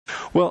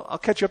Well, I'll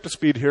catch you up to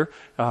speed here.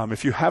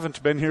 If you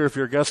haven't been here, if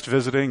you're a guest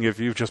visiting, if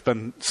you've just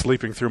been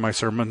sleeping through my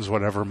sermons,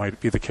 whatever might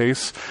be the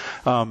case,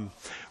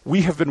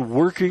 we have been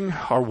working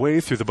our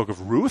way through the book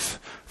of Ruth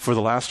for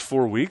the last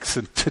 4 weeks,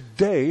 and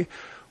today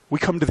we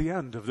come to the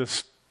end of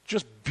this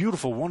just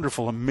beautiful,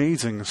 wonderful,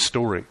 amazing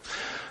story.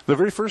 The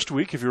very first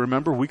week, if you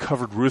remember, we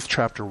covered Ruth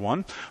chapter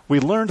 1. We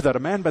learned that a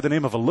man by the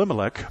name of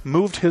Elimelech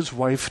moved his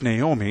wife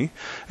Naomi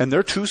and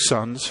their 2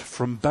 sons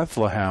from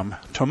Bethlehem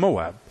to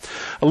Moab.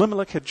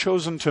 Elimelech had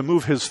chosen to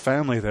move his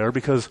family there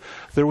because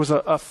there was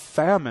a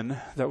famine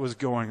that was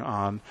going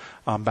on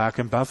back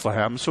in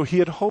Bethlehem, so he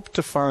had hoped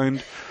to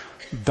find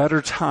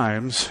better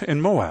times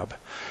in Moab.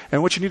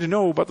 And what you need to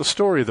know about the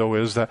story, though,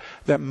 is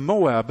that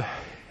Moab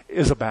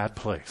is a bad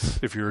place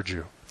if you're a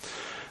Jew.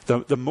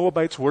 The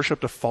Moabites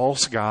worshipped a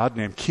false god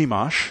named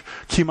Chemosh.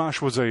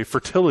 Chemosh was a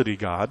fertility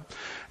god.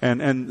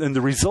 And the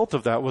result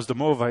of that was the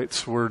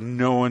Moabites were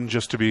known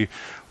just to be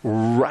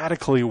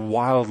radically,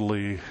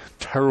 wildly,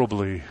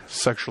 terribly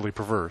sexually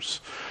perverse.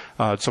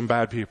 Some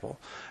bad people.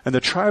 And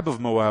the tribe of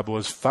Moab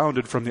was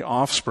founded from the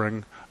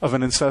offspring of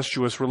an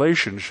incestuous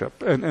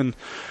relationship. And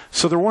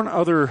so there weren't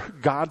other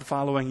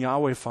God-following,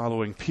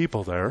 Yahweh-following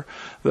people there.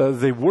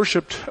 They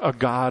worshipped a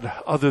god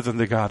other than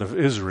the God of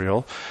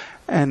Israel.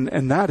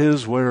 And that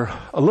is where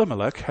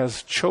Elimelech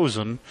has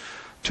chosen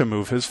to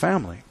move his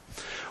family.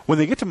 When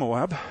they get to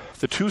Moab,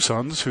 the 2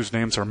 sons, whose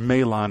names are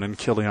Mahlon and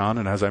Chilion,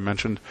 and as I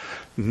mentioned,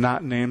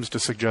 not names to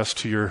suggest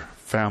to your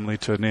family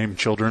to name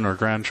children or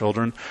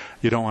grandchildren.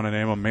 You don't want to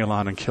name them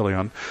Mahlon and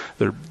Chilion.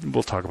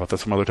 We'll talk about that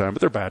some other time,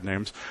 but they're bad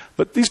names.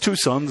 But these 2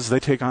 sons,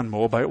 they take on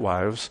Moabite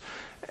wives.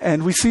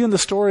 And we see in the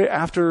story,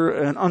 after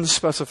an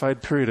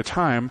unspecified period of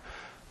time,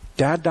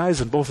 dad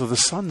dies and both of the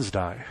sons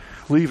die,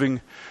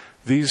 leaving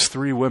these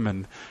 3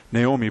 women,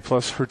 Naomi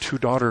plus her 2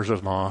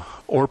 daughters-in-law,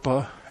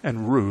 Orpah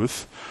and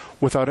Ruth,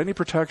 without any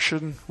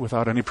protection,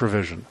 without any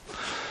provision.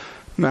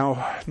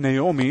 Now,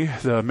 Naomi,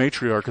 the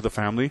matriarch of the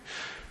family,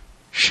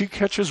 she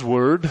catches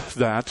word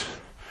that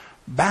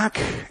back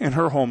in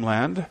her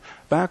homeland,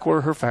 back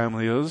where her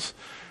family is,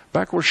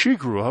 back where she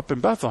grew up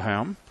in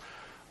Bethlehem,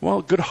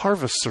 well, good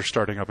harvests are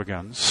starting up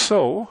again.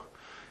 So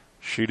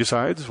she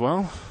decides,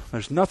 well,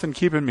 there's nothing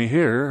keeping me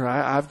here.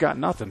 I've got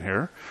nothing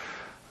here.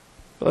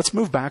 Let's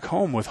move back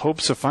home with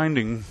hopes of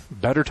finding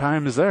better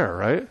times there,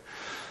 right?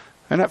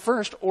 And at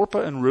first, Orpah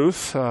and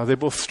Ruth, they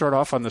both start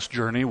off on this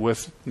journey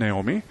with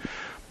Naomi.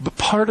 But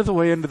part of the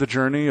way into the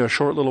journey, a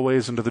short little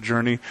ways into the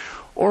journey,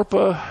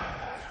 Orpah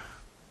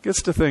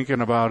gets to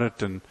thinking about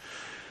it,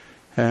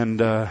 and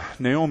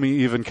Naomi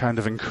even kind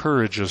of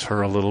encourages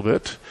her a little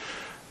bit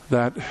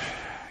that,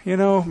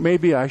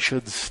 maybe I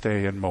should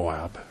stay in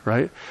Moab,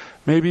 right?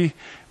 Maybe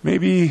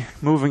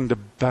moving to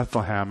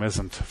Bethlehem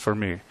isn't for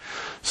me.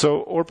 So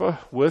Orpah,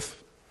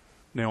 with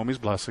Naomi's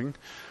blessing,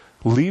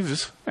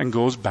 leaves and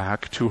goes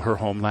back to her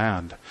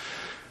homeland.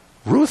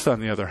 Ruth, on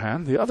the other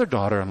hand, the other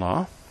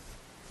daughter-in-law,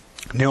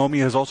 Naomi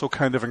has also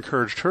kind of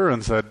encouraged her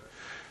and said,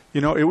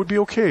 it would be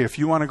okay if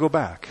you want to go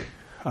back.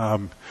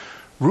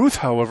 Ruth,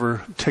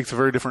 however, takes a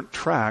very different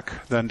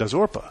track than does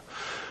Orpah.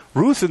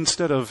 Ruth,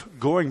 instead of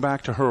going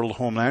back to her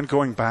homeland,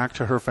 going back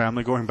to her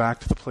family, going back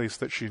to the place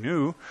that she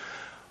knew,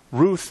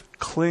 Ruth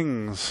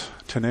clings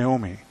to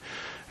Naomi.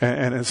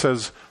 And it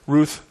says,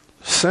 Ruth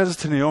says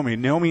to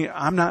Naomi,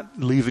 I'm not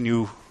leaving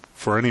you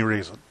for any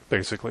reason,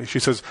 basically. She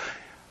says,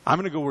 I'm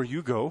going to go where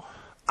you go.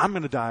 I'm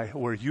going to die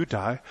where you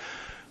die.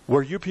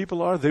 Where your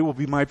people are, they will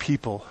be my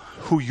people.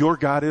 Who your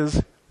God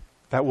is,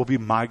 that will be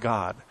my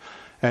God.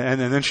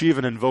 And then she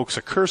even invokes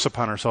a curse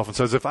upon herself and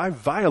says, if I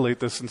violate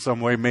this in some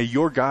way, may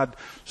your God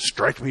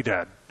strike me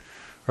dead.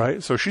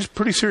 Right? So she's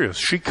pretty serious.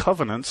 She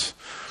covenants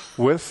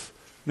with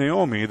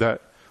Naomi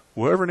that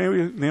wherever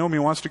Naomi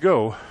wants to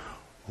go,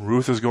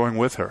 Ruth is going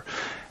with her.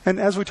 And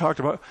as we talked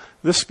about,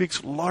 this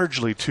speaks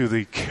largely to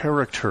the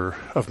character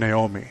of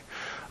Naomi.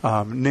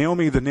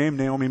 Naomi, the name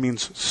Naomi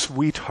means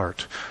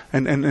sweetheart.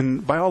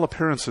 And by all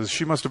appearances,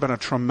 she must have been a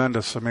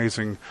tremendous,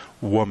 amazing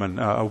woman,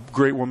 a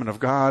great woman of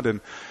God,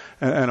 and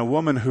a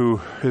woman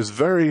who is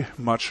very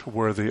much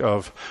worthy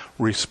of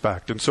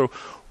respect. And so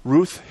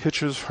Ruth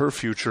hitches her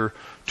future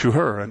to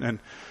her. And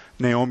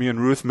Naomi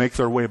and Ruth make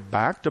their way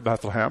back to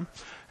Bethlehem.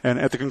 And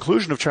at the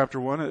conclusion of chapter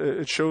 1,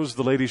 it shows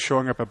the ladies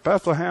showing up at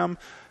Bethlehem,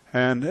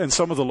 and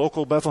some of the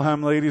local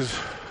Bethlehem ladies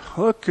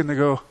look and they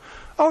go,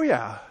 oh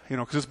yeah,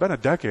 because it's been a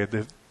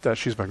decade that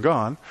she's been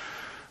gone,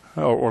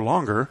 or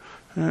longer,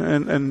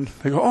 and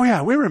they go, oh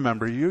yeah, we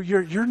remember you.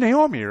 You're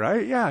Naomi,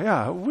 right?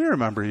 Yeah, we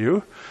remember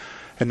you.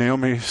 And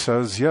Naomi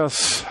says,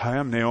 yes, I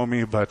am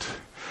Naomi, but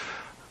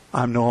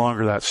I'm no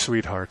longer that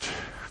sweetheart.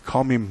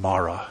 Call me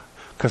Mara,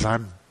 because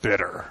I'm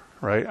bitter.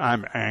 Right?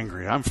 I'm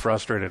angry. I'm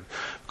frustrated.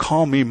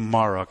 Call me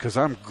Mara, because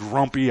I'm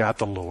grumpy at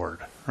the Lord.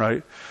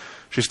 Right?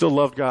 She still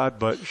loved God,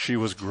 but she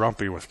was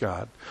grumpy with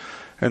God.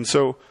 And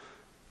so,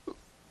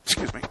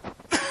 excuse me.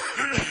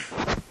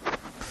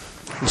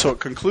 And so it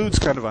concludes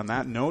kind of on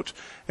that note.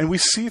 And we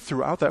see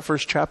throughout that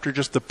first chapter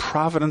just the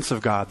providence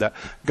of God, that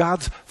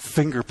God's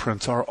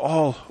fingerprints are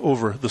all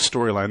over the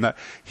storyline, that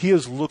he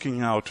is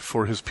looking out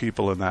for his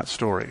people in that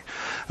story.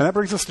 And that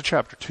brings us to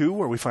chapter 2,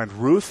 where we find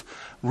Ruth.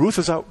 Ruth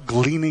is out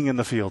gleaning in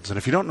the fields. And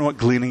if you don't know what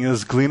gleaning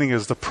is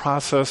the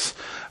process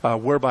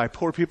whereby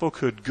poor people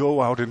could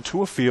go out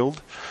into a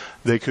field.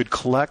 They could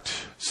collect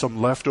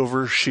some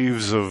leftover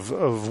sheaves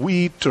of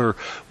wheat or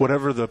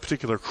whatever the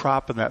particular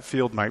crop in that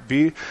field might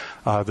be.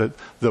 The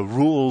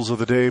rules of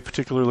the day,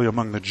 particularly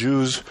among the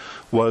Jews,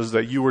 was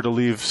that you were to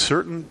leave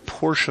certain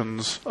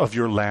portions of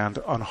your land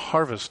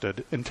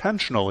unharvested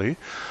intentionally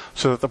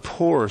so that the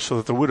poor, so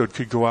that the widowed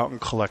could go out and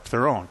collect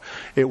their own.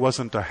 It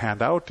wasn't a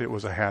handout, it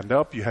was a hand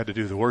up. You had to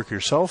do the work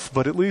yourself,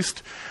 but at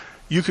least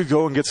you could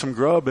go and get some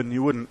grub and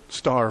you wouldn't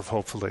starve,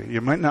 hopefully.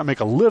 You might not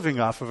make a living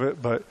off of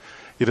it, but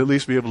you'd at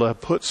least be able to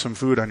put some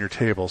food on your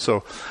table.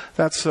 So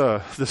that's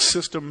the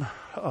system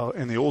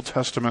in the Old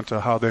Testament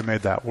of how they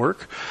made that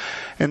work.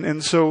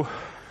 And so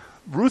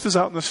Ruth is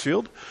out in this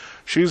field.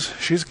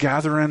 She's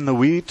gathering the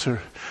wheat,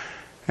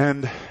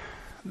 and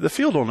the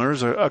field owner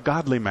is a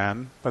godly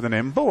man by the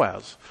name of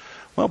Boaz.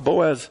 Well,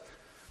 Boaz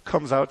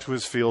comes out to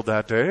his field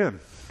that day,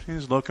 and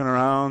he's looking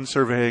around,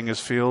 surveying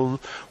his field,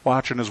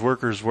 watching his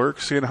workers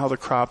work, seeing how the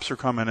crops are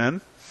coming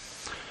in.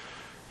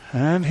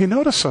 And he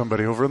noticed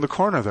somebody over in the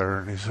corner there,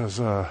 and he says,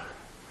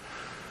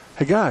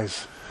 "Hey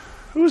guys,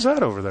 who's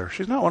that over there?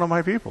 She's not one of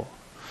my people."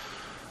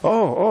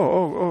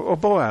 Oh,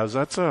 Boaz,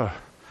 her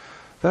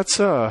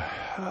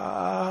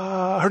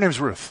name's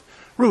Ruth.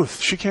 Ruth,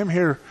 she came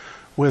here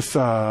with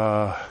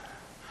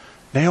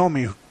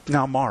Naomi,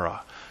 now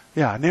Mara.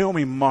 Yeah,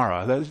 Naomi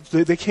Mara.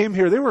 They came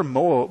here, they were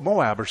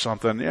Moab or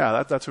something.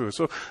 Yeah, that's who.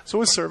 So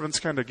his servants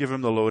kind of give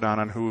him the lowdown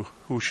on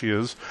who she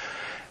is.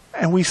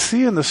 And we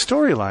see in the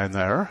storyline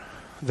there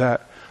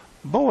that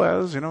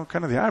Boaz,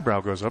 kind of the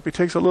eyebrow goes up. He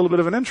takes a little bit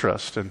of an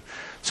interest. And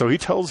so he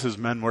tells his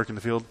men working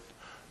the field,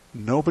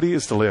 nobody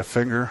is to lay a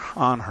finger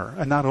on her.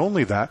 And not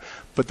only that,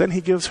 but then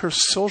he gives her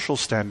social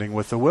standing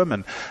with the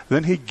women.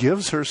 Then he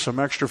gives her some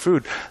extra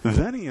food.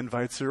 Then he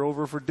invites her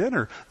over for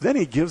dinner. Then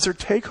he gives her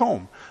take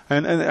home.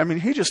 And I mean,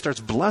 he just starts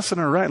blessing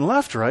her right and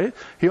left, right?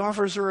 He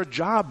offers her a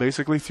job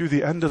basically through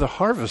the end of the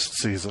harvest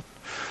season.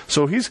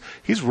 So he's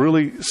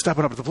really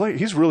stepping up to the plate.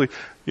 He's really,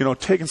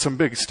 taking some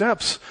big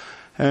steps.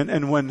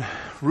 And when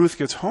Ruth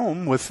gets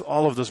home with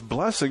all of this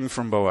blessing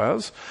from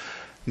Boaz,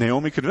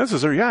 Naomi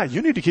convinces her, yeah,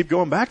 you need to keep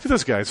going back to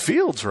this guy's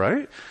fields,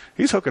 right?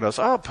 He's hooking us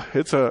up.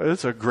 It's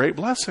a great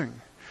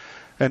blessing.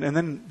 And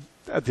then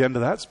at the end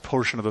of that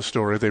portion of the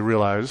story, they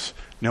realize,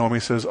 Naomi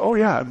says, oh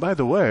yeah, and by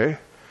the way,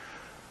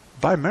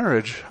 by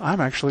marriage,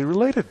 I'm actually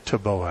related to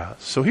Boaz.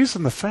 So he's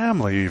in the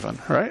family even,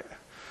 right?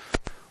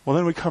 Well,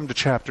 then we come to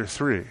chapter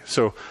 3.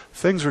 So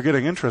things were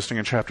getting interesting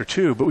in chapter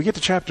 2, but we get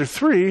to chapter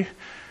 3,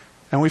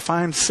 and we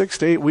find 6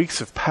 to 8 weeks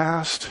have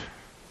passed.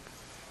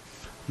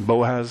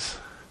 Boaz,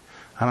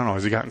 I don't know,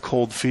 has he gotten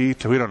cold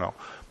feet? We don't know.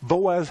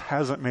 Boaz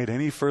hasn't made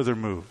any further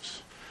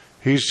moves.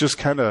 He's just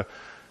kind of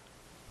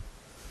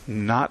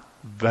not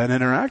been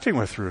interacting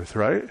with Ruth,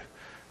 right?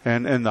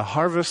 And the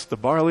harvest, the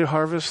barley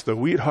harvest, the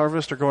wheat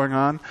harvest are going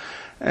on,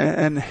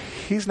 and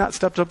he's not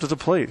stepped up to the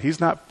plate. He's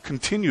not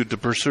continued to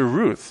pursue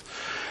Ruth.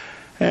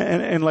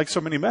 And like so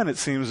many men, it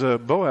seems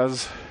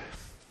Boaz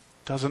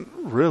doesn't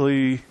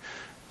really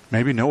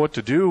maybe know what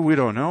to do. We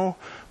don't know.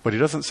 But he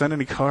doesn't send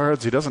any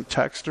cards. He doesn't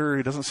text her.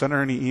 He doesn't send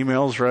her any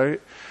emails, right?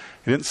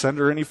 He didn't send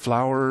her any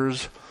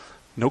flowers,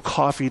 no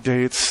coffee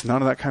dates,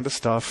 none of that kind of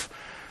stuff.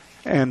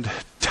 And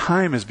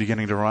time is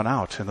beginning to run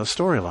out in the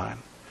storyline.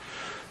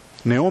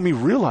 Naomi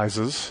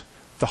realizes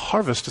the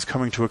harvest is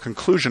coming to a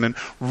conclusion, and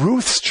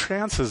Ruth's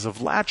chances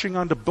of latching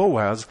onto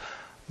Boaz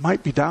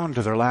might be down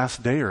to their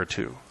last day or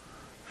two.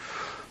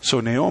 So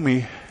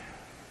Naomi,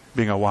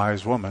 being a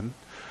wise woman,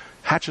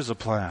 hatches a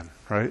plan,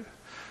 right?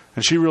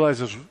 And she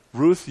realizes,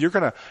 Ruth, you're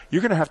gonna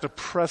have to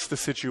press the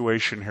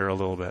situation here a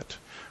little bit,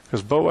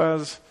 because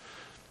Boaz,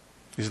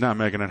 he's not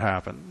making it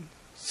happen.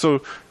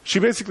 So she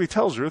basically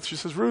tells Ruth, she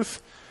says,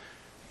 Ruth,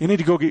 you need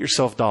to go get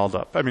yourself dolled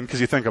up. I mean,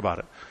 because you think about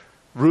it.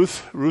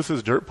 Ruth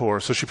is dirt poor,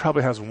 so she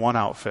probably has one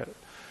outfit.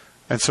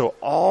 And so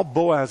all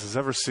Boaz has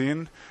ever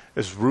seen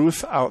is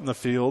Ruth out in the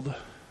field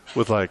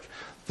with like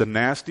the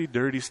nasty,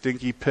 dirty,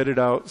 stinky, pitted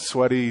out,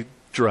 sweaty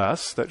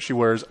dress that she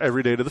wears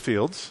every day to the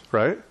fields,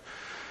 right?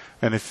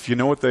 And if you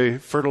know what they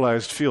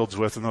fertilized fields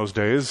with in those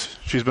days,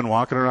 she's been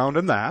walking around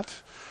in that,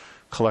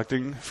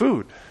 collecting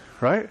food,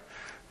 right?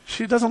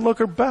 She doesn't look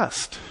her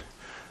best.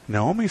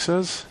 Naomi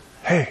says,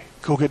 hey,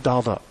 go get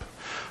dolled up.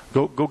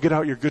 Go get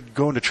out your good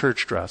going to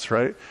church dress,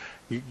 right?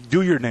 You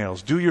do your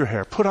nails, do your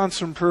hair, put on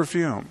some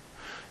perfume.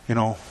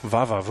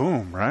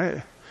 Va-va-voom,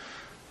 right?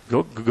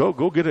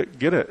 Go get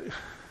it.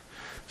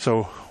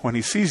 So when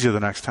he sees you the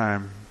next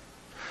time,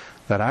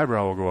 that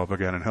eyebrow will go up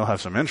again and he'll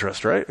have some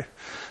interest, right?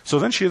 So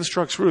then she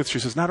instructs Ruth. She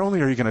says, not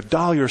only are you going to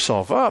doll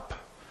yourself up,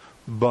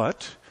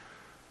 but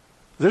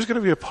there's going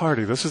to be a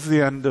party. This is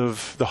the end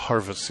of the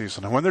harvest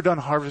season. And when they're done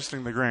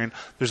harvesting the grain,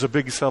 there's a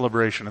big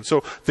celebration. And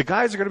so the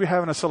guys are going to be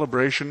having a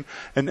celebration,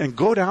 and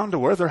go down to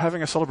where they're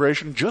having a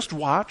celebration. Just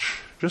watch.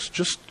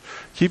 Just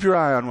keep your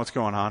eye on what's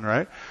going on,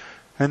 right?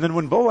 And then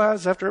when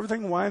Boaz, after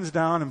everything winds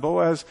down and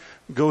Boaz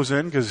goes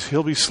in, because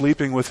he'll be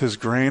sleeping with his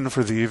grain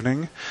for the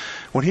evening,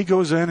 when he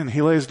goes in and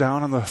he lays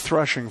down on the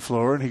threshing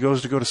floor and he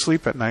goes to go to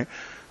sleep at night,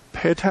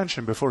 pay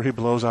attention before he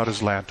blows out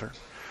his lantern.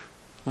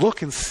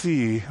 Look and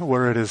see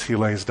where it is he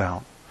lays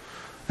down.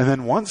 And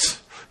then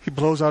once he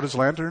blows out his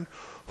lantern,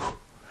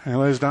 and he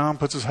lays down,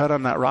 puts his head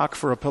on that rock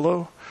for a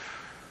pillow,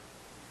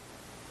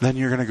 then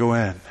you're going to go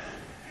in.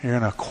 You're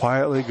going to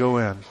quietly go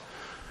in.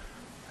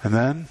 And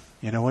then,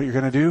 you know what you're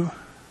going to do?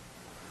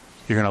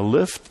 You're going to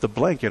lift the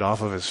blanket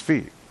off of his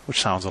feet,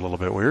 which sounds a little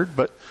bit weird,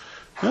 but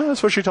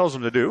that's what she tells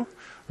him to do,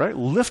 right?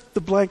 Lift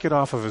the blanket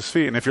off of his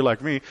feet. And if you're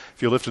like me, if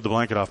you lifted the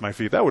blanket off my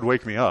feet, that would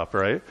wake me up,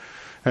 right?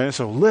 And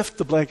so lift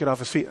the blanket off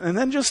his feet and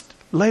then just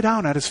lay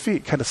down at his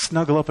feet, kind of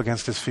snuggle up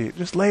against his feet.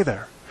 Just lay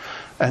there.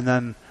 And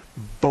then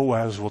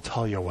Boaz will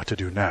tell you what to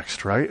do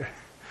next, right?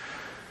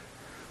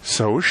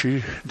 So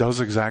she does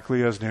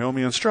exactly as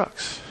Naomi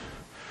instructs.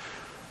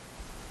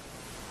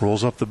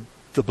 Rolls up the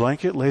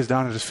blanket, lays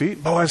down at his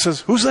feet. Boaz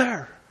says, "Who's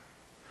there?"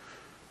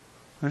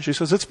 And she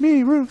says, "It's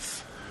me,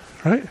 Ruth."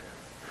 Right?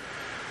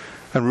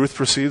 And Ruth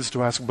proceeds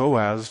to ask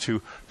Boaz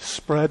to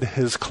spread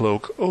his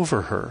cloak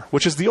over her,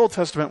 which is the Old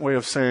Testament way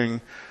of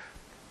saying,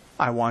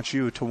 I want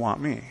you to want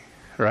me.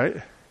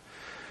 Right?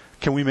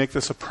 Can we make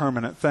this a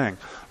permanent thing?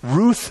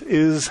 Ruth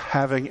is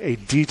having a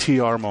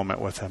DTR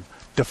moment with him,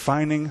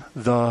 defining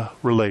the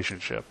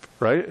relationship.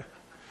 Right?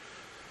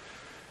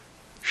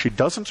 She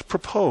doesn't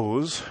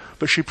propose,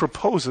 but she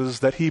proposes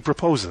that he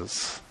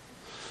proposes,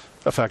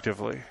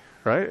 effectively,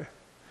 right?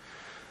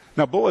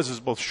 Now, Boaz is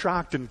both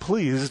shocked and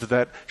pleased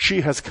that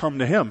she has come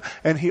to him,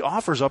 and he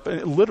offers up,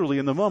 literally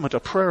in the moment, a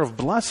prayer of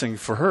blessing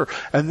for her.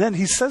 And then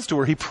he says to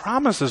her, he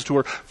promises to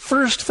her,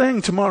 first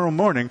thing tomorrow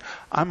morning,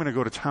 I'm going to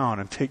go to town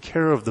and take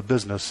care of the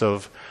business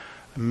of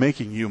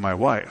making you my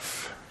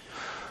wife.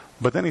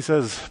 But then he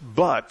says,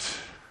 but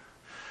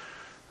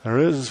there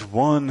is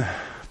one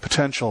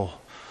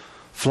potential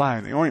fly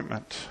in the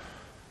ointment.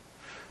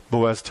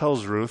 Boaz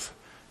tells Ruth,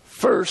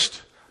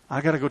 first, I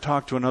got to go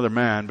talk to another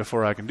man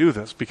before I can do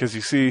this. Because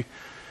you see,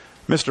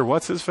 Mr.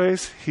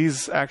 What's-His-Face,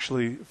 he's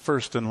actually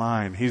first in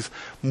line. He's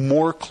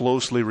more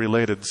closely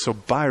related. So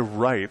by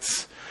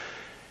rights,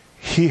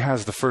 he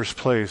has the first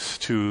place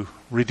to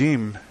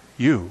redeem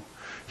you.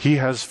 He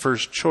has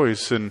first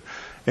choice in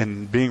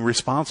being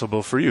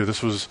responsible for you.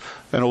 This was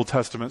an Old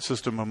Testament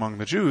system among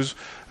the Jews,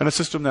 and a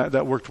system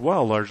that worked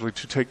well largely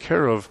to take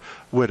care of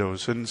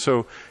widows. And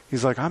so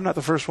he's like, I'm not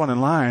the first one in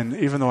line,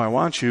 even though I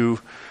want you.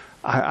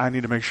 I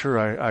need to make sure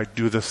I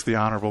do this the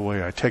honorable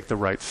way. I take the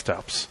right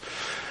steps.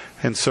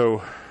 And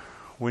so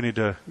we need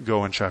to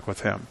go and check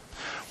with him.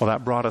 Well,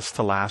 that brought us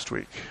to last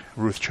week,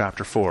 Ruth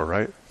chapter 4,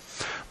 right?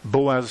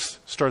 Boaz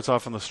starts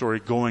off in the story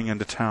going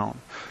into town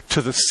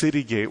to the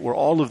city gate where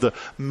all of the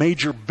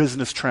major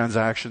business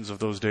transactions of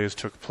those days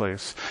took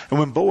place. And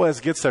when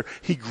Boaz gets there,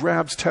 he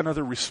grabs 10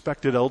 other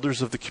respected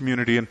elders of the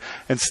community, and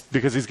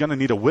because he's going to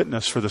need a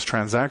witness for this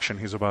transaction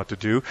he's about to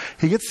do.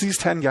 He gets these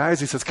 10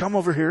 guys. He says, come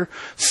over here,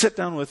 sit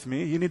down with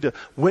me. You need to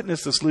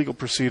witness this legal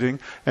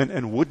proceeding.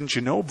 And wouldn't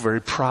you know,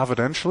 very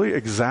providentially,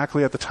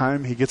 exactly at the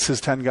time he gets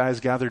his 10 guys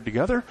gathered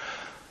together,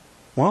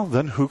 well,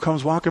 then who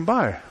comes walking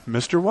by?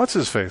 Mr.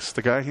 What's-His-Face,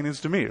 the guy he needs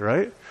to meet,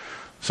 right?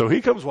 So he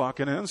comes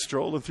walking in,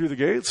 strolling through the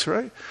gates,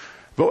 right?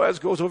 Boaz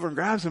goes over and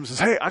grabs him and says,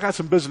 hey, I got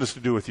some business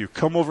to do with you.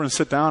 Come over and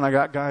sit down. I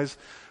got guys.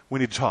 We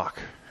need to talk.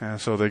 And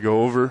so they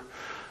go over.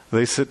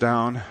 They sit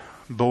down.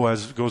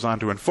 Boaz goes on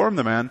to inform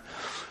the man,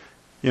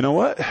 you know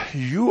what?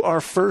 You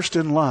are first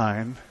in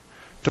line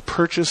to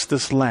purchase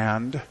this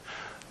land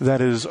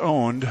that is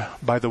owned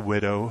by the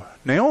widow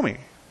Naomi.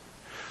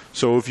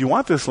 So if you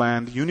want this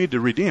land, you need to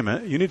redeem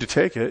it. You need to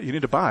take it. You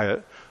need to buy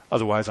it.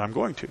 Otherwise, I'm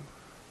going to.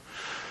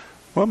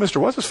 Well, Mr.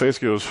 What's-His-Face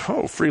goes,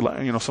 oh, free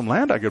land, some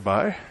land I could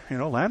buy.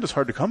 Land is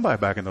hard to come by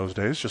back in those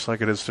days, just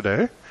like it is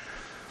today.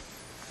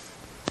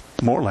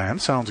 More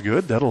land sounds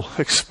good. That'll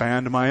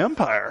expand my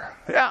empire.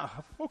 Yeah,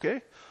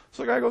 okay.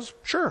 So the guy goes,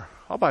 sure,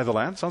 I'll buy the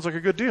land. Sounds like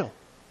a good deal.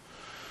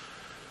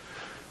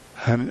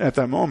 And at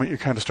that moment, you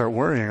kind of start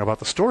worrying about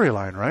the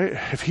storyline, right?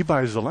 If he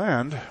buys the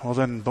land, well,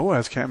 then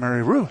Boaz can't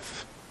marry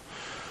Ruth.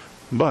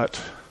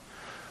 But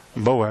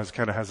Boaz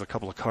kind of has a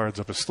couple of cards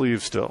up his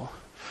sleeve still.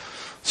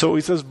 So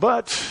he says,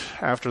 but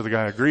after the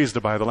guy agrees to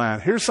buy the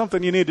land, here's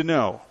something you need to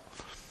know.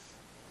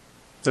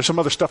 There's some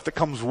other stuff that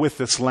comes with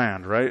this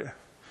land, right?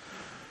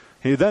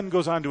 He then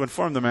goes on to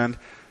inform the man,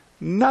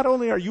 not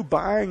only are you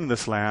buying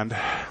this land,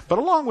 but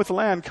along with the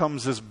land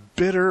comes this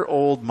bitter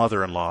old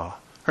mother-in-law.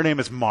 Her name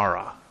is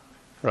Mara,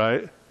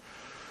 right?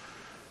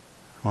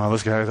 Well,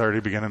 this guy's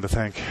already beginning to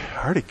think,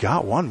 I already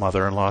got one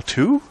mother-in-law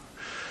too?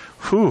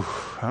 Whew,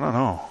 I don't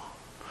know.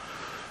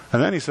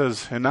 And then he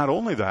says, and not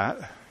only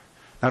that,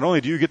 not only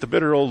do you get the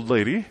bitter old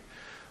lady,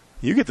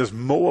 You get this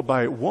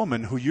Moabite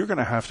woman who you're going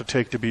to have to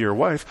take to be your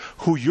wife,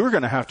 who you're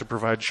going to have to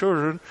provide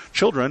children,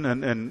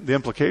 and the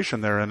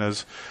implication therein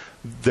is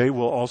they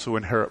will also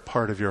inherit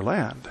part of your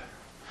land.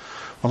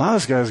 Well, now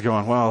this guy's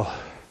going, well,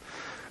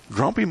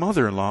 grumpy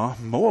mother-in-law,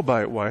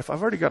 Moabite wife,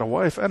 I've already got a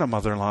wife and a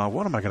mother-in-law.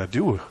 What am I going to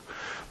do?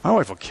 My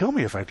wife will kill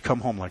me if I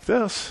come home like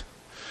this.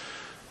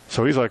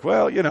 So he's like,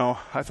 well,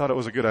 I thought it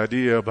was a good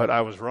idea, but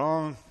I was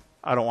wrong.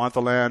 I don't want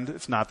the land.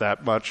 It's not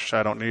that much.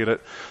 I don't need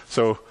it.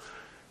 So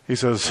he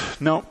says,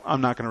 no,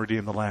 I'm not going to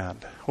redeem the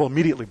land. Well,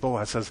 immediately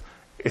Boaz says,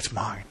 it's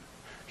mine.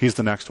 He's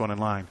the next one in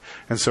line.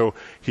 And so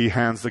he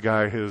hands the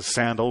guy his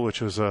sandal,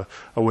 which is a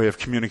way of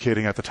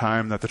communicating at the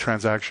time that the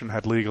transaction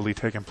had legally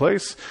taken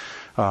place.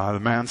 The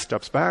man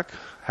steps back,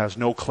 has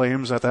no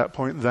claims at that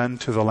point then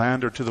to the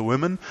land or to the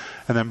women.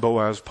 And then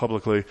Boaz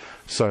publicly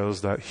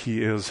says that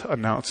he is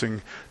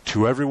announcing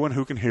to everyone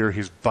who can hear,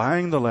 he's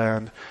buying the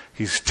land,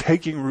 he's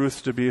taking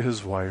Ruth to be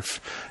his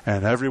wife.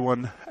 And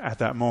everyone at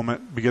that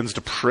moment begins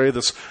to pray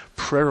this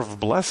prayer of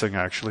blessing,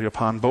 actually,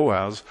 upon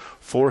Boaz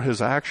for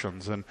his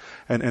actions. And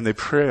they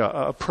pray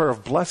a prayer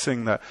of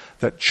blessing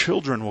that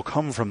children will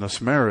come from this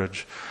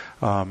marriage.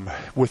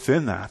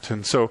 Within that.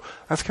 And so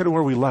that's kind of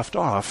where we left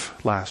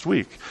off last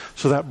week.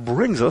 So that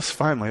brings us,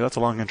 finally, that's a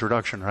long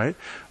introduction, right?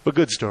 But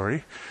good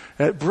story.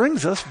 It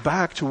brings us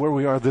back to where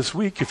we are this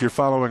week. If you're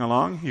following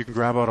along, you can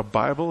grab out a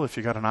Bible. If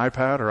you got an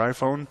iPad or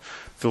iPhone,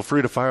 feel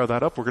free to fire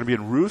that up. We're going to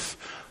be in Ruth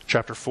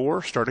chapter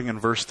 4, starting in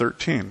verse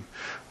 13.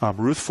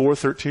 Ruth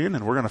 4:13,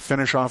 and we're going to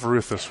finish off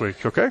Ruth this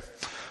week, okay?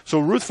 So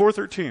Ruth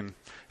 4:13.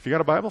 If you got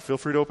a Bible, feel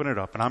free to open it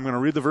up. And I'm going to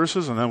read the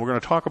verses, and then we're going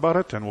to talk about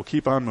it, and we'll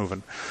keep on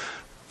moving.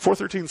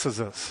 4:13 says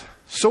this,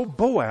 so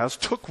Boaz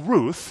took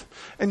Ruth,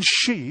 and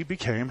she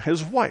became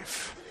his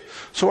wife.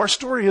 So our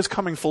story is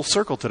coming full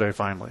circle today,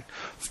 finally.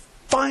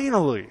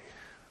 Finally,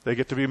 they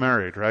get to be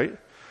married, right?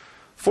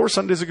 4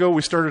 Sundays ago,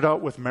 we started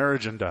out with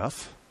marriage and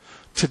death.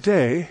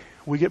 Today,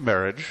 we get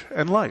marriage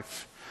and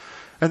life.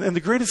 And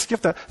the greatest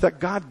gift that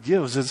God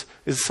gives is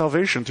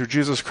salvation through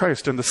Jesus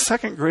Christ. And the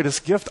second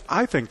greatest gift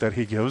I think that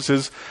he gives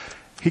is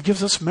he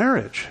gives us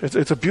marriage.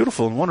 It's a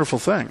beautiful and wonderful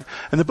thing.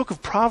 And the book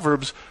of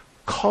Proverbs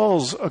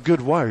calls a good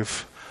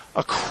wife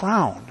a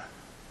crown,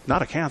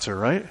 not a cancer,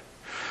 right?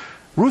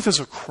 Ruth is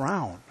a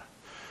crown.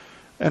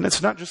 And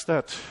it's not just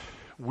that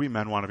we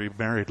men want to be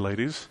married,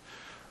 ladies,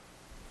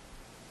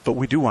 but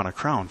we do want a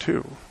crown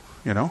too,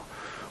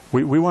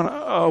 We want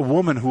a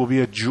woman who will be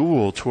a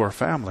jewel to our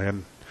family.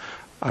 And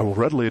I will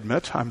readily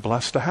admit I'm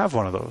blessed to have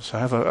one of those. I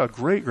have a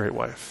great, great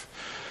wife.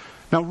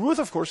 Now, Ruth,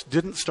 of course,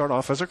 didn't start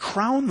off as a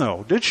crown,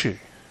 though, did she?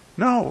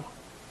 No.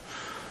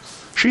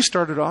 She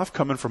started off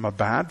coming from a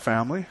bad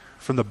family,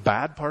 from the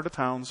bad part of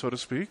town, so to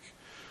speak.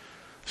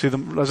 See,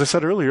 as I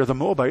said earlier, the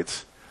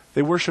Moabites,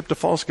 they worshipped a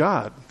false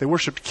god. They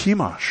worshipped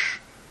Chemosh.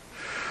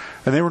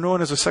 And they were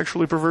known as a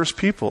sexually perverse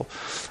people.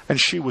 And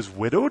she was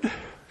widowed.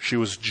 She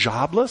was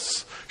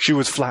jobless. She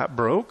was flat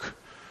broke.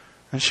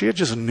 And she had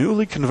just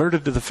newly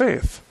converted to the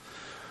faith.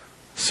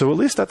 So at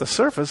least at the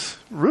surface,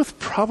 Ruth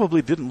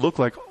probably didn't look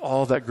like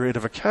all that great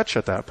of a catch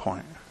at that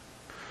point.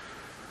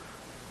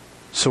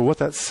 So what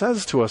that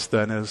says to us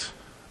then is,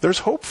 there's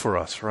hope for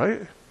us,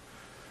 right?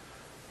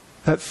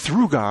 That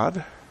through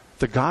God,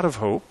 the God of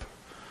hope,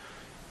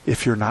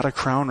 if you're not a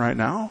crown right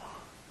now,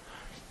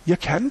 you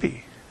can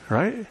be,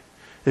 right?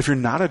 If you're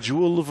not a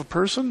jewel of a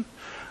person,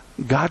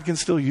 God can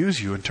still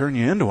use you and turn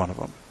you into one of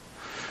them.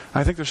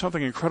 I think there's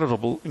something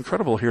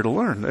incredible here to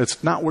learn.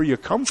 It's not where you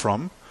come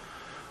from,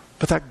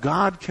 but that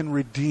God can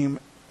redeem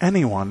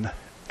anyone,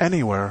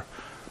 anywhere,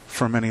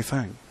 from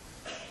anything.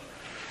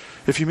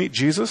 If you meet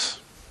Jesus,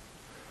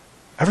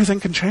 everything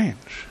can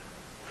change.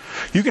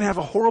 You can have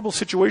a horrible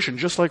situation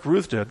just like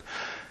Ruth did,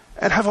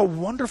 and have a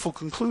wonderful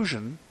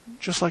conclusion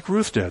just like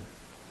Ruth did.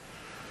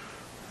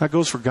 That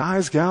goes for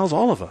guys, gals,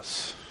 all of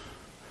us.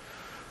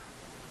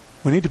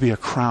 We need to be a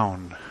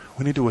crown.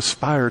 We need to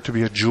aspire to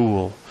be a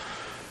jewel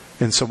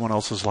in someone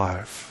else's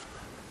life.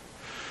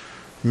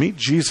 Meet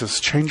Jesus,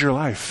 change your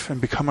life, and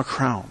become a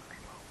crown.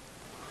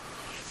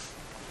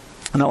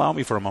 And allow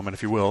me for a moment,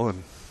 if you will,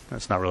 and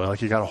it's not really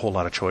like you got a whole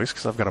lot of choice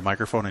because I've got a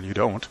microphone and you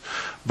don't,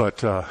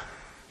 but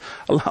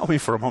allow me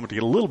for a moment to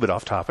get a little bit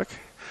off topic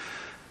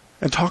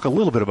and talk a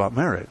little bit about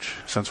marriage,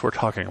 since we're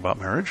talking about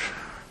marriage.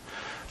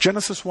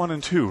 Genesis 1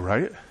 and 2,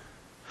 right?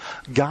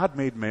 God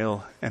made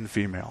male and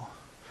female.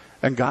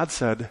 And God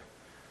said,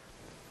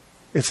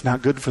 it's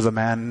not good for the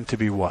man to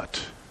be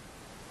what?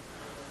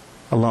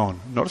 Alone.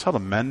 Notice how the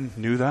men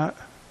knew that?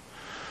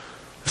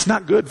 It's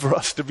not good for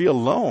us to be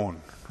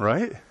alone,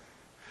 right?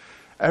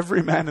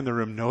 Every man in the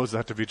room knows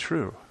that to be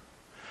true.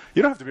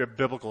 You don't have to be a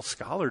biblical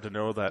scholar to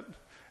know that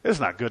it's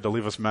not good to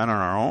leave us men on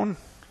our own.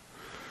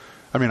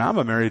 I mean, I'm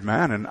a married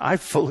man, and I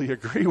fully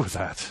agree with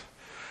that.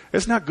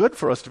 It's not good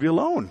for us to be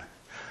alone.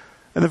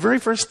 And the very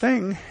first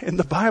thing in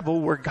the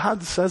Bible where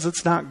God says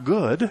it's not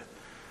good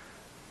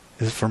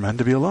is for men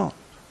to be alone.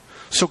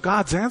 So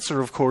God's answer,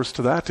 of course,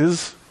 to that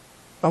is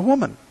a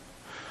woman.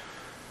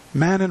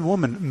 Man and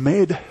woman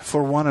made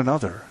for one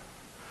another.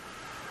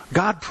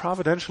 God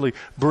providentially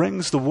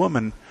brings the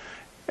woman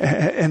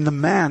and the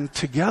man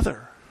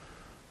together.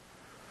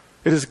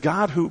 It is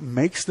God who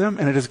makes them,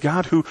 and it is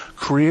God who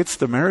creates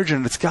the marriage,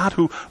 and it's God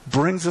who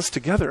brings us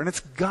together, and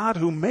it's God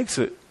who makes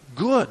it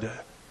good.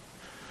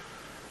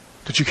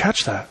 Did you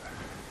catch that?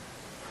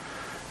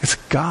 It's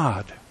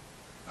God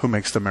who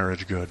makes the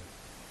marriage good.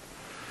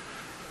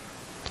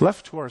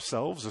 Left to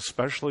ourselves,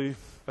 especially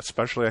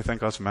I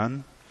think us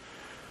men,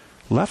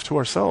 left to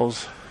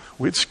ourselves,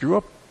 we'd screw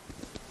up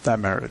that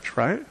marriage,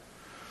 right?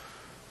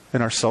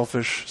 In our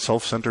selfish,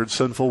 self-centered,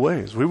 sinful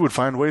ways. We would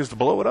find ways to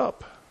blow it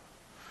up.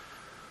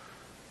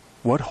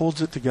 What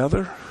holds it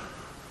together?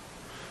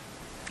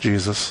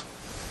 Jesus.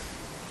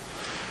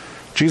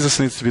 Jesus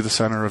needs to be the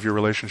center of your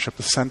relationship,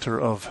 the center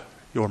of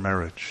your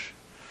marriage.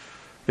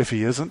 If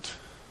he isn't,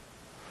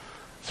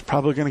 it's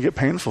probably going to get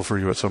painful for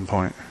you at some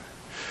point.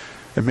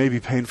 It may be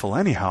painful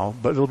anyhow,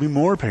 but it'll be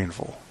more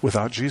painful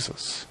without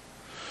Jesus.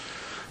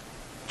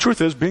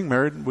 Truth is, being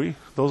married,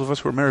 those of us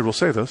who are married will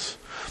say this,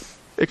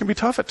 it can be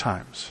tough at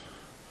times.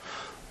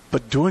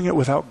 But doing it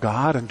without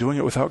God and doing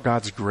it without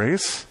God's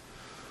grace,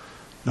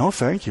 no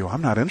thank you,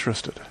 I'm not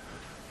interested.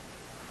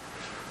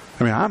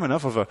 I mean, I'm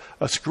enough of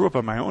a screw-up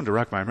on my own to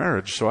wreck my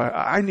marriage, so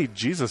I need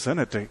Jesus in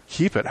it to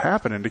keep it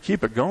happening, to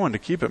keep it going, to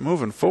keep it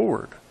moving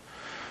forward.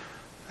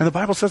 And the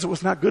Bible says it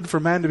was not good for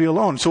man to be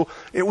alone. So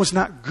it was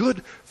not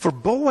good for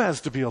Boaz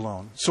to be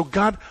alone. So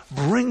God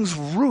brings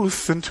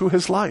Ruth into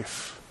his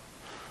life.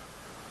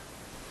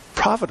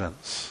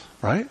 Providence,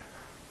 right?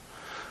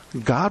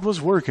 God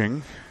was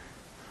working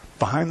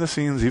behind the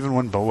scenes even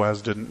when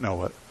Boaz didn't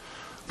know it.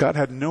 God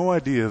had no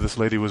idea this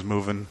lady was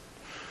moving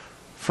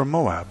from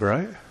Moab,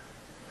 right?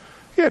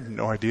 He had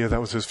no idea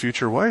that was his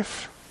future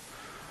wife.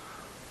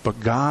 But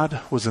God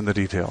was in the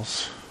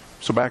details.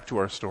 So back to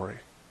our story.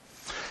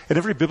 In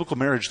every biblical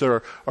marriage,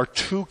 there are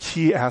two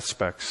key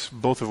aspects,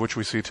 both of which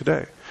we see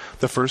today.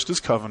 The first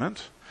is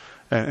covenant,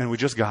 and we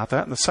just got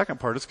that. And the second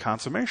part is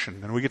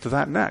consummation, and we get to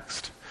that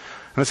next.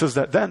 And it says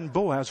that then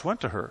Boaz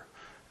went to her,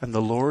 and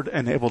the Lord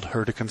enabled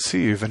her to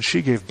conceive, and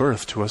she gave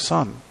birth to a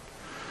son.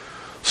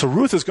 So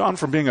Ruth has gone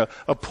from being a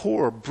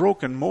poor,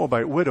 broken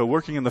Moabite widow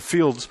working in the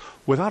fields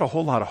without a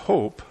whole lot of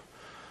hope,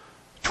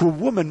 to a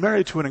woman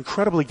married to an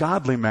incredibly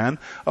godly man,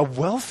 a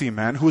wealthy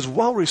man who is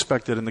well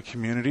respected in the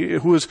community,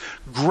 who is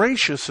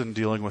gracious in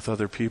dealing with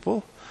other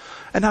people.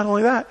 And not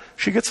only that,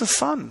 she gets a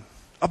son,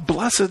 a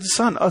blessed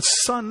son, a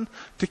son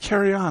to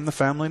carry on the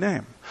family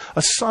name,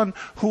 a son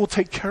who will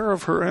take care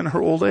of her in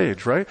her old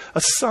age, right? A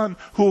son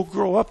who will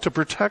grow up to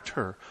protect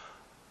her.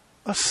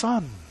 A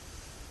son.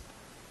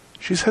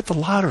 She's hit the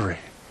lottery.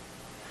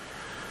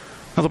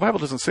 Now, the Bible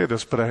doesn't say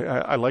this, but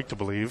I like to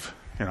believe,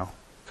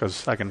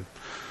 because I can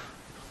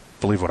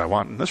believe what I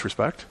want in this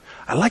respect.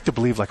 I like to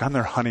believe like on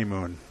their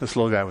honeymoon, this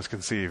little guy was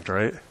conceived,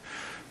 right?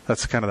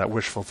 That's kind of that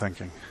wishful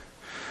thinking.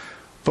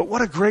 But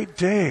what a great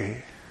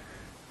day.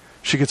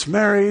 She gets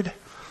married.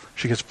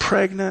 She gets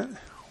pregnant.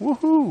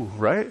 Woohoo,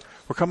 right?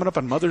 We're coming up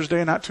on Mother's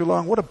Day not too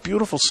long. What a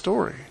beautiful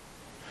story.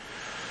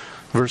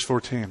 Verse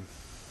 14.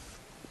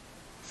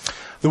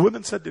 The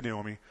women said to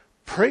Naomi,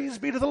 "Praise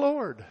be to the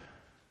Lord,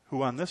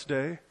 who on this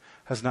day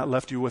has not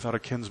left you without a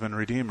kinsman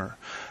redeemer.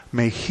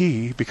 May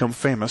he become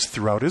famous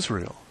throughout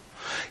Israel.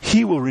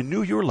 He will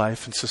renew your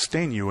life and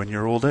sustain you in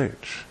your old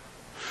age."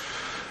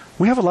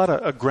 We have a lot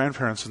of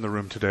grandparents in the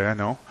room today, I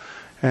know.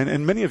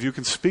 And many of you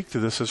can speak to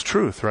this as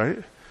truth,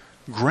 right?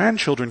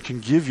 Grandchildren can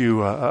give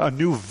you a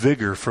new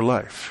vigor for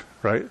life,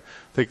 right?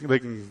 They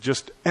can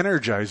just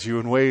energize you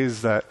in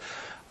ways that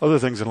other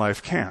things in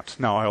life can't.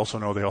 Now, I also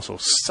know they also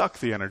suck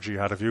the energy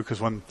out of you, because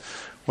when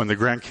the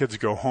grandkids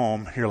go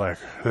home, you're like,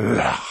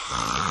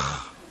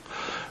 ugh.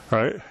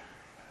 Right?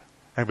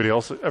 Anybody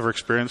else ever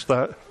experienced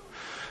that?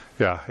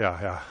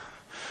 Yeah.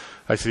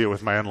 I see it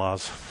with my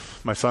in-laws.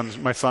 My son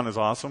is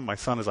awesome. My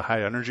son is a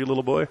high energy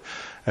little boy.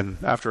 And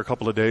after a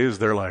couple of days,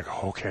 they're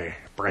like, okay,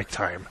 break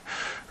time.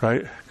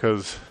 Right?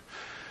 Because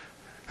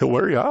he'll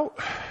wear you out.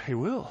 He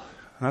will.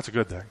 And that's a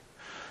good thing.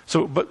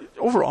 So, but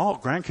overall,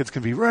 grandkids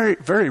can be very,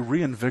 very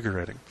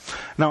reinvigorating.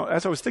 Now,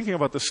 as I was thinking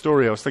about this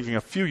story, I was thinking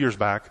a few years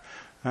back,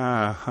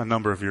 a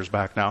number of years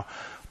back now,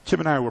 Kim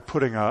and I were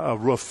putting a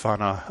roof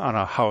on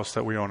a house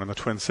that we own in the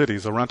Twin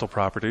Cities, a rental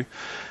property.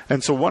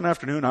 And so one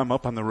afternoon, I'm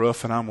up on the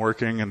roof and I'm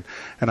working, and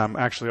I'm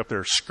actually up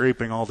there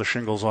scraping all the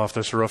shingles off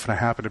this roof, and I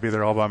happen to be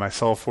there all by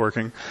myself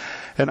working.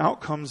 And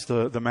out comes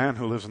the man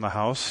who lives in the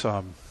house.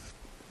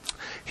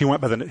 He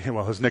went by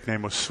his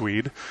nickname was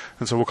Swede,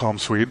 and so we'll call him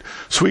Swede.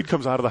 Swede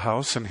comes out of the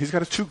house, and he's got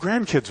his two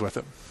grandkids with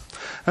him.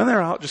 And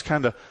they're out just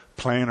kind of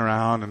playing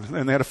around,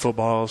 and they had a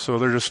football, so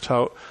they're just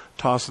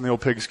tossing the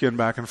old pigskin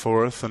back and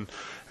forth.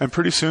 And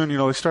pretty soon,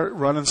 they start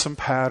running some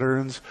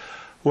patterns.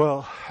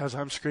 Well, as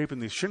I'm scraping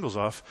these shingles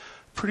off,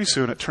 pretty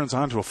soon it turns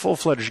on to a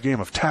full-fledged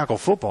game of tackle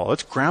football.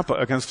 It's Grandpa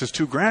against his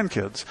two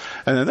grandkids.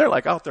 And then they're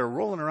like out there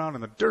rolling around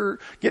in the dirt,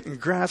 getting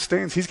grass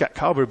stains. He's got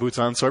cowboy boots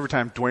on, so every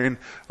time Dwayne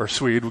or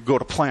Swede would go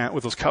to plant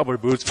with those cowboy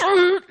boots,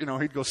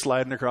 he'd go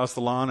sliding across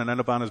the lawn and end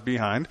up on his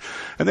behind.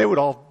 And they would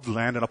all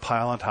land in a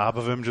pile on top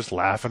of him, just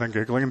laughing and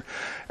giggling,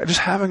 and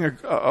just having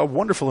a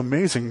wonderful,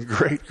 amazing,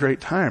 great,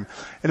 great time.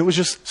 And it was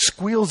just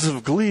squeals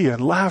of glee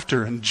and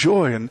laughter and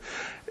joy, and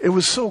It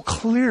was so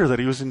clear that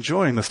he was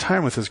enjoying this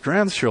time with his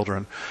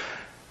grandchildren.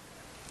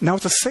 Now,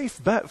 it's a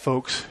safe bet,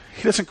 folks.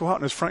 He doesn't go out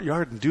in his front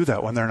yard and do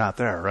that when they're not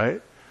there,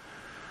 right?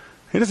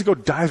 He doesn't go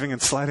diving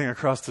and sliding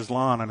across his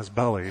lawn on his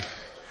belly.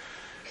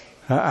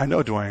 I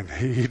know, Dwayne,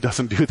 he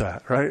doesn't do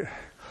that, right?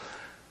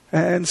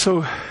 And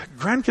so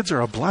grandkids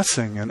are a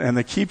blessing, and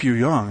they keep you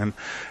young.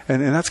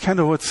 And that's kind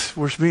of what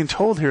we're being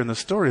told here in the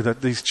story,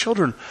 that these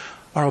children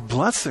are a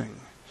blessing.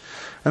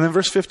 And then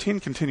verse 15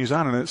 continues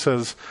on, and it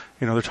says,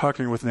 they're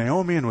talking with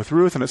Naomi and with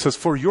Ruth, and it says,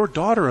 "For your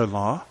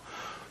daughter-in-law,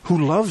 who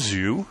loves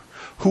you,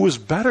 who is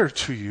better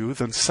to you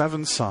than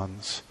 7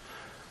 sons,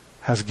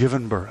 has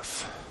given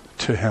birth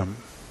to him."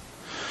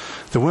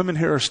 The women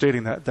here are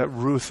stating that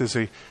Ruth is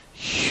a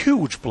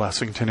huge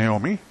blessing to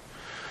Naomi.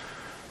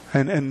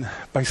 And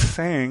by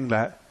saying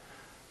that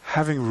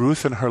having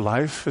Ruth in her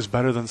life is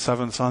better than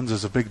 7 sons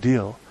is a big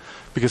deal.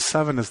 Because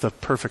 7 is the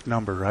perfect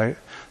number, right?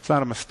 It's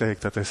not a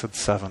mistake that they said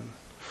 7.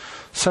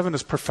 7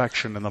 is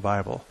perfection in the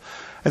Bible.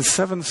 And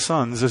 7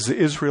 sons is the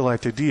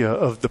Israelite idea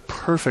of the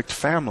perfect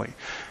family.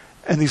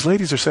 And these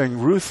ladies are saying,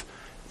 Ruth,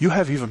 you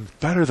have even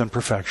better than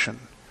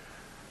perfection.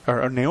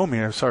 Or Naomi,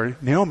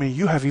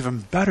 you have even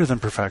better than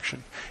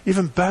perfection.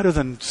 Even better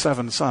than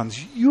 7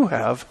 sons. You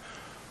have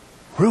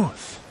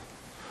Ruth.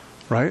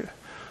 Right?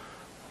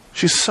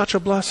 She's such a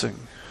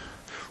blessing.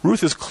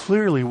 Ruth is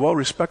clearly well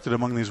respected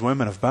among these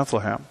women of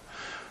Bethlehem.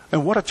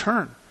 And what a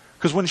turn.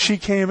 Because when she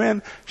came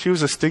in, she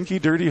was a stinky,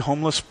 dirty,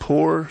 homeless,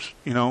 poor,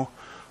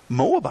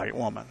 Moabite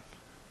woman.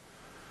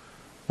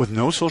 With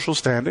no social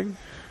standing.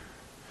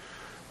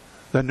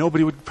 That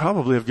nobody would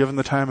probably have given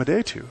the time of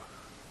day to.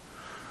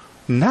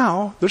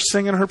 Now, they're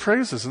singing her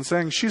praises and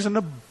saying she's an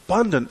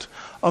abundant,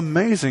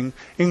 amazing,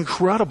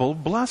 incredible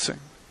blessing.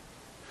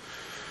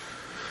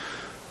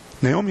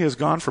 Naomi has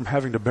gone from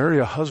having to bury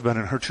a husband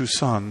and her 2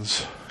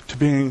 sons to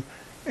being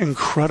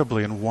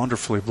incredibly and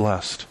wonderfully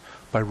blessed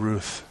by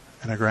Ruth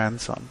and a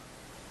grandson.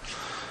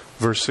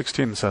 Verse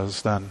 16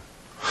 says, Then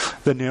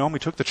Naomi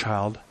took the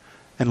child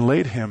and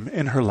laid him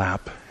in her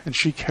lap, and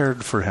she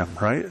cared for him,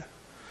 right?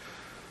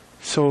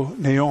 So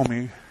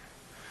Naomi,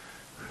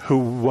 who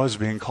was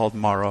being called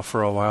Mara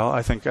for a while,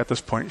 I think at this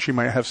point she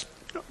might have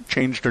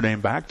changed her name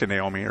back to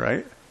Naomi,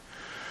 right?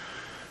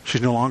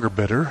 She's no longer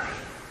bitter.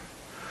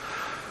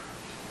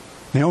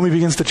 Naomi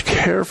begins to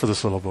care for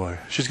this little boy.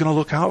 She's going to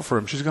look out for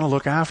him. She's going to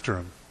look after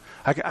him.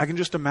 I can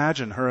just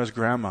imagine her as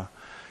grandma,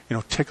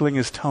 tickling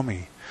his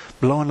tummy,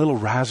 blowing little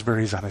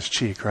raspberries on his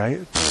cheek,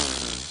 right?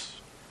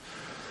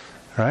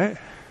 Right?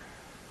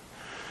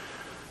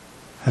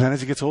 And then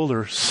as he gets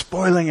older,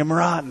 spoiling him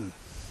rotten.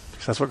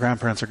 Because that's what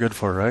grandparents are good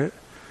for, right?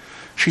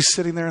 She's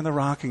sitting there in the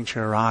rocking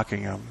chair,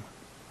 rocking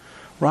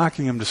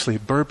him to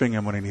sleep, burping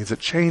him when he needs it,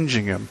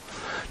 changing him,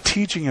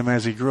 teaching him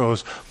as he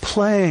grows,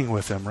 playing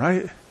with him,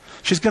 right?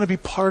 She's going to be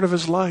part of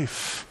his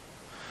life.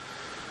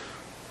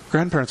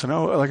 Grandparents, I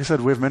know, like I said,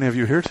 we have many of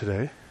you here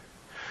today.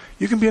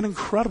 You can be an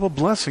incredible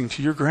blessing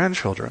to your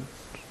grandchildren.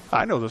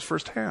 I know this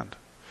firsthand.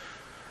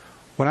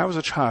 When I was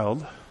a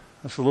child,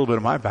 that's a little bit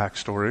of my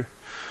backstory.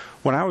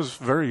 When I was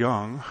very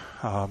young,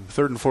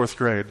 3rd and 4th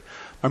grade,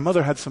 my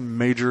mother had some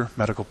major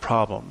medical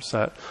problems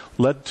that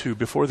led to,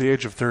 before the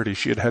age of 30,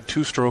 she had had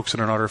 2 strokes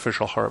and an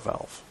artificial heart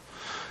valve,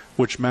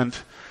 which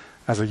meant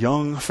as a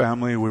young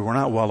family, we were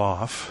not well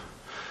off.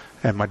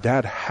 And my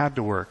dad had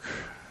to work.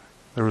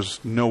 There was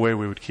no way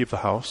we would keep the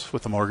house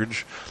with the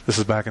mortgage. This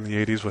is back in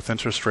the 80s with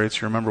interest rates.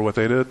 You remember what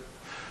they did?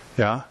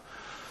 Yeah?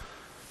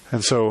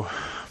 And so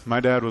my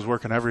dad was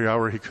working every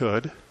hour he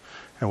could.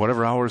 And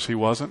whatever hours he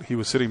wasn't, he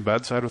was sitting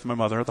bedside with my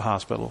mother at the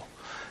hospital.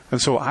 And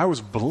so I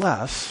was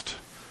blessed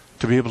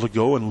to be able to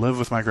go and live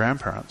with my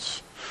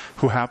grandparents,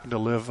 who happened to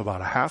live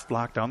about a half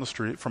block down the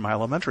street from my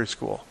elementary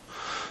school.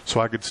 So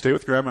I could stay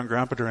with Grandma and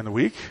Grandpa during the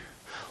week,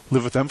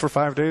 live with them for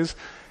 5 days,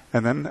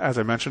 and then, as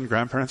I mentioned,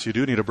 grandparents, you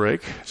do need a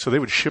break. So they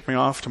would ship me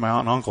off to my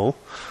aunt and uncle,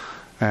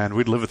 and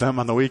we'd live with them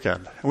on the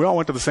weekend. And we all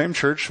went to the same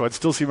church, so I'd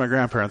still see my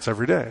grandparents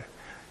every day.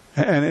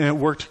 And it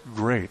worked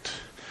great.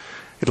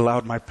 It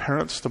allowed my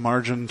parents the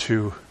margin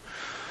to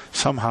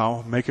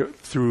somehow make it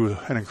through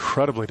an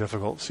incredibly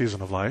difficult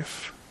season of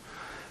life.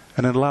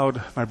 And it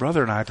allowed my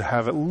brother and I to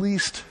have at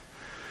least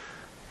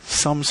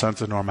some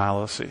sense of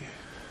normalcy.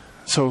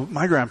 So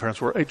my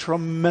grandparents were a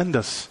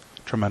tremendous,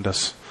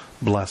 tremendous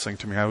blessing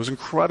to me. I was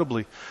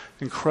incredibly,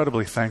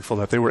 incredibly thankful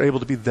that they were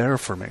able to be there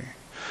for me,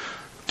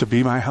 to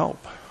be my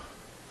help.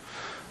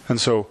 And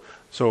so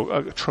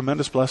a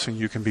tremendous blessing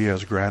you can be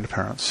as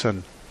grandparents.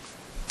 And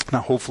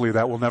now hopefully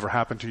that will never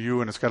happen to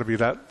you, and it's got to be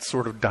that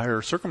sort of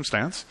dire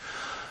circumstance.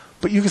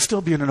 But you can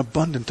still be an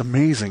abundant,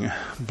 amazing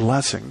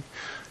blessing.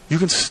 You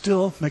can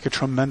still make a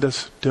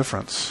tremendous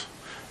difference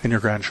in your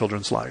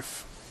grandchildren's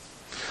life.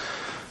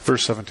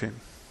 Verse 17.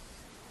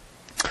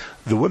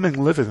 The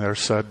women living there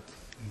said,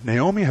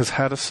 Naomi has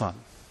had a son.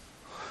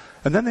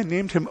 And then they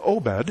named him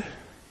Obed,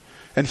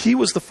 and he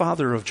was the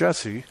father of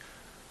Jesse,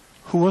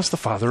 who was the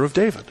father of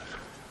David.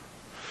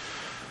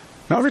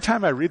 Now, every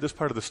time I read this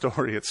part of the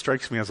story, it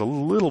strikes me as a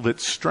little bit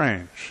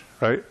strange,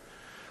 right?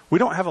 We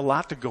don't have a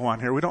lot to go on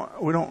here. We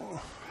don't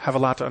have a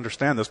lot to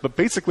understand this, but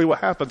basically what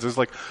happens is,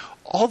 like,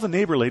 all the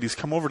neighbor ladies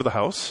come over to the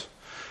house,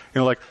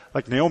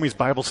 like Naomi's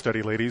Bible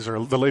study ladies,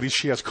 or the ladies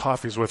she has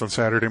coffees with on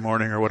Saturday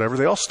morning or whatever.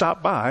 They all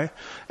stop by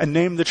and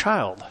name the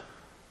child.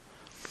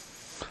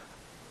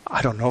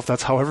 I don't know if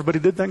that's how everybody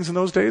did things in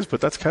those days, but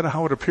that's kind of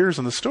how it appears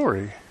in the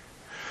story.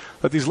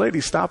 That these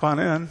ladies stop on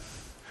in.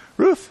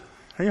 Ruth,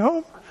 are you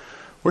home?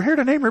 We're here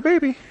to name her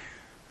baby.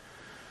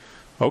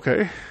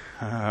 Okay,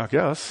 I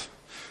guess.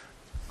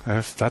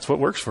 If that's what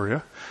works for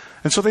you.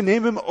 And so they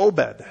name him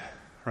Obed,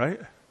 right?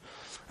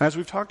 As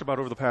we've talked about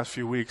over the past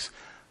few weeks,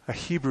 a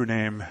Hebrew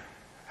name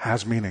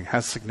has meaning,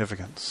 has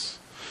significance.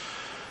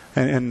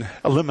 And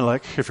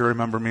Elimelech, if you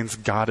remember, means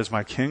God is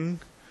my king.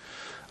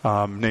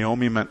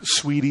 Naomi meant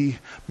sweetie.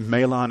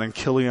 Mahlon and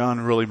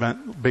Chilion really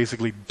meant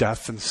basically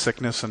death and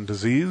sickness and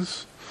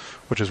disease,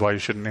 which is why you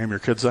shouldn't name your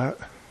kids that,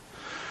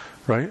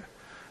 right?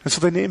 And so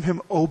they name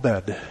him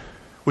Obed,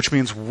 which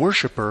means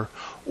worshiper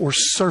or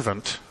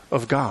servant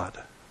of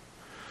God.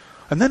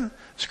 And then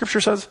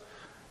Scripture says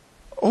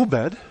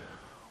Obed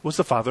was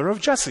the father of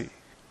Jesse,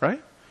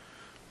 right?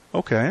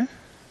 Okay.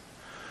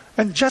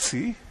 And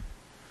Jesse,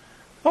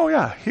 oh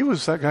yeah, he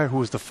was that guy who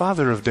was the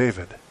father of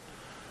David.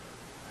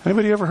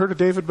 Anybody ever heard of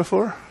David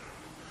before?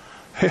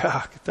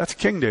 Yeah, that's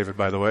King David,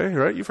 by the way,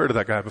 right? You've heard of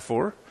that guy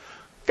before.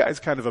 Guy's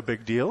kind of a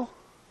big deal.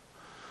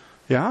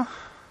 Yeah?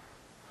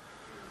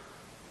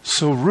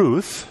 So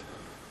Ruth,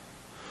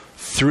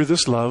 through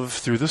this love,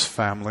 through this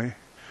family,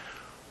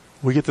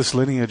 we get this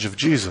lineage of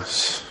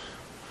Jesus.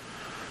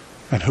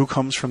 And who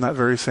comes from that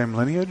very same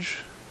lineage?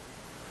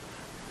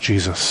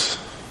 Jesus.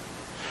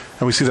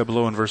 And we see that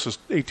below in verses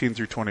 18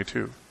 through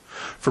 22.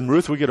 From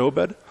Ruth we get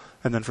Obed,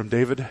 and then from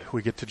David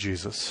we get to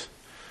Jesus.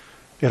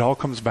 It all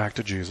comes back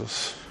to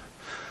Jesus.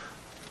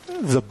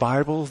 The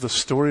Bible, the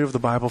story of the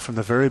Bible from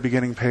the very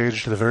beginning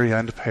page to the very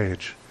end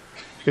page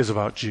is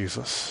about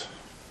Jesus.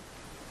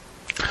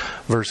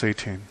 Verse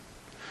 18.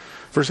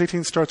 Verse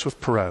 18 starts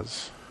with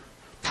Perez.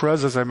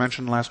 Perez, as I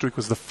mentioned last week,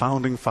 was the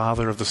founding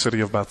father of the city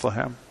of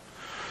Bethlehem.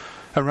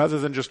 And rather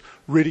than just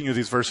reading you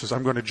these verses,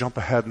 I'm going to jump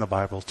ahead in the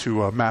Bible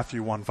to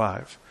Matthew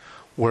 1:5,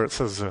 where it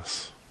says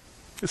this.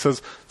 It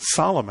says,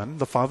 Solomon,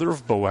 the father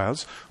of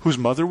Boaz, whose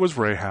mother was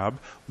Rahab,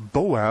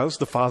 Boaz,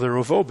 the father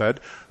of Obed,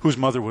 whose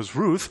mother was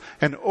Ruth,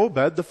 and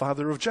Obed, the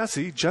father of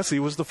Jesse. Jesse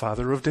was the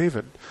father of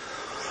David.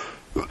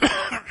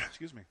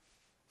 Excuse me.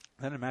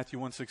 Then in Matthew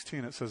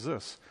 1:16 it says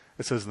this.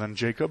 It says, then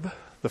Jacob,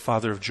 the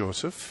father of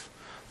Joseph,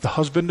 the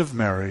husband of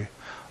Mary,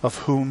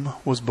 of whom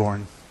was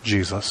born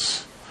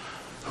Jesus,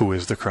 who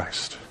is the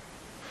Christ.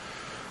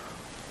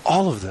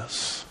 All of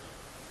this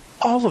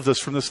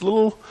from this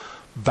little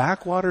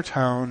backwater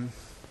town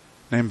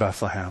named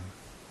Bethlehem.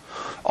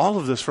 All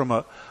of this from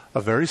a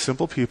very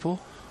simple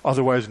people,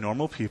 otherwise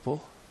normal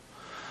people,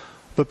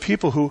 but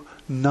people who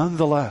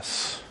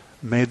nonetheless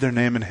made their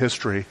name in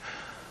history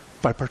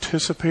by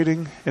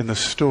participating in the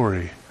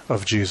story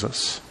of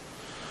Jesus.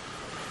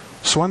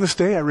 So on this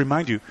day, I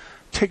remind you,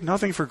 take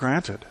nothing for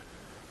granted.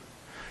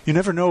 You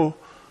never know,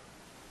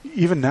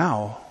 even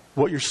now,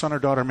 what your son or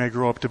daughter may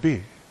grow up to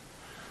be.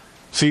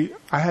 See,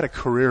 I had a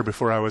career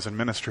before I was in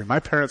ministry. My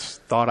parents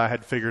thought I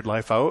had figured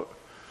life out.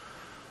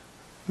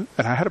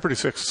 And I had a pretty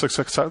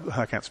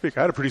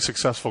I had a pretty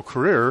successful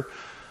career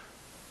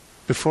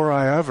before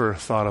I ever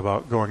thought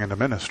about going into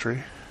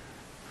ministry.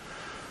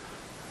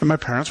 And my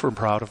parents were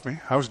proud of me.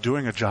 I was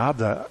doing a job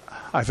that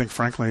I think,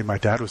 frankly, my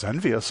dad was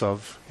envious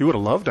of. He would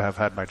have loved to have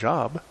had my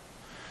job,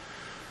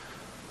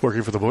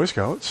 working for the Boy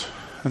Scouts.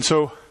 And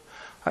so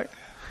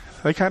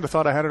they kind of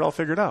thought I had it all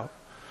figured out.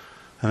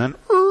 And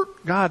then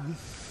God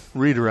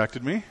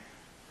redirected me.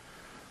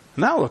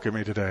 Now look at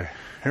me today.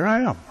 Here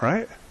I am,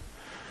 right?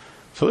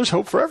 So there's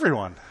hope for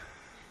everyone,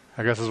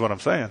 I guess is what I'm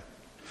saying.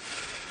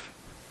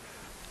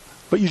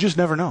 But you just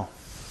never know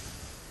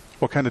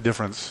what kind of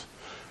difference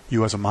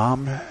you as a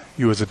mom,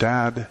 you as a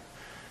dad,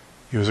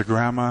 you as a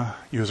grandma,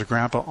 you as a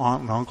grandpa,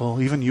 aunt and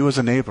uncle, even you as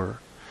a neighbor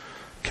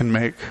can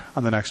make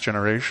on the next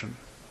generation.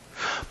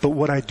 But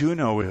what I do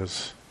know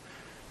is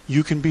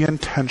you can be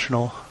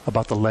intentional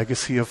about the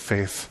legacy of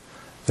faith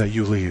that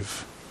you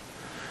leave.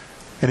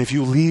 And if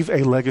you leave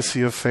a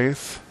legacy of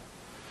faith,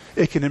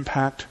 it can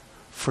impact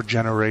for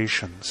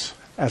generations,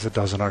 as it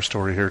does in our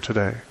story here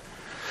today.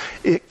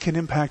 It can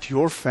impact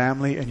your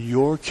family and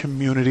your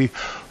community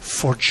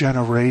for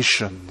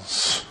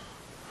generations.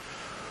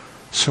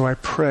 So I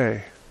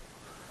pray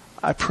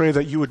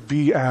that you would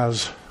be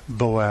as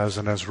Boaz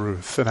and as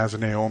Ruth and as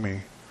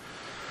Naomi.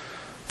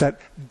 That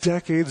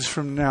decades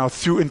from now,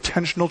 through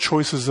intentional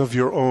choices of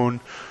your own,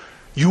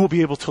 you will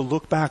be able to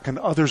look back and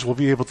others will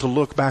be able to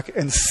look back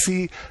and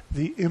see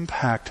the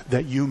impact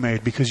that you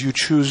made because you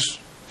choose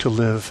to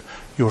live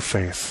your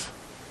faith.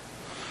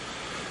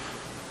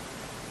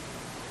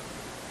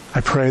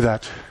 I pray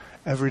that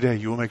every day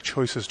you will make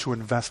choices to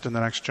invest in the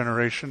next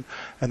generation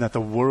and that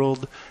the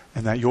world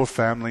and that your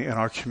family and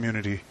our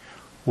community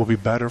will be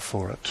better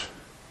for it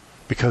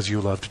because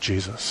you loved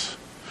Jesus.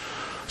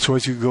 So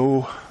as you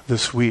go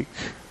this week,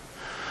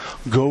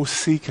 go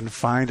seek and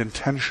find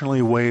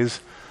intentionally ways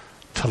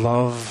to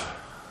love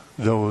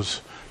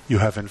those you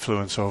have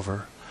influence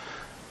over.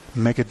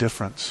 Make a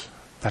difference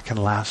that can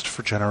last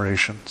for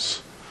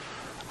generations.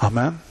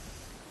 Amen?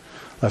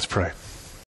 Let's pray.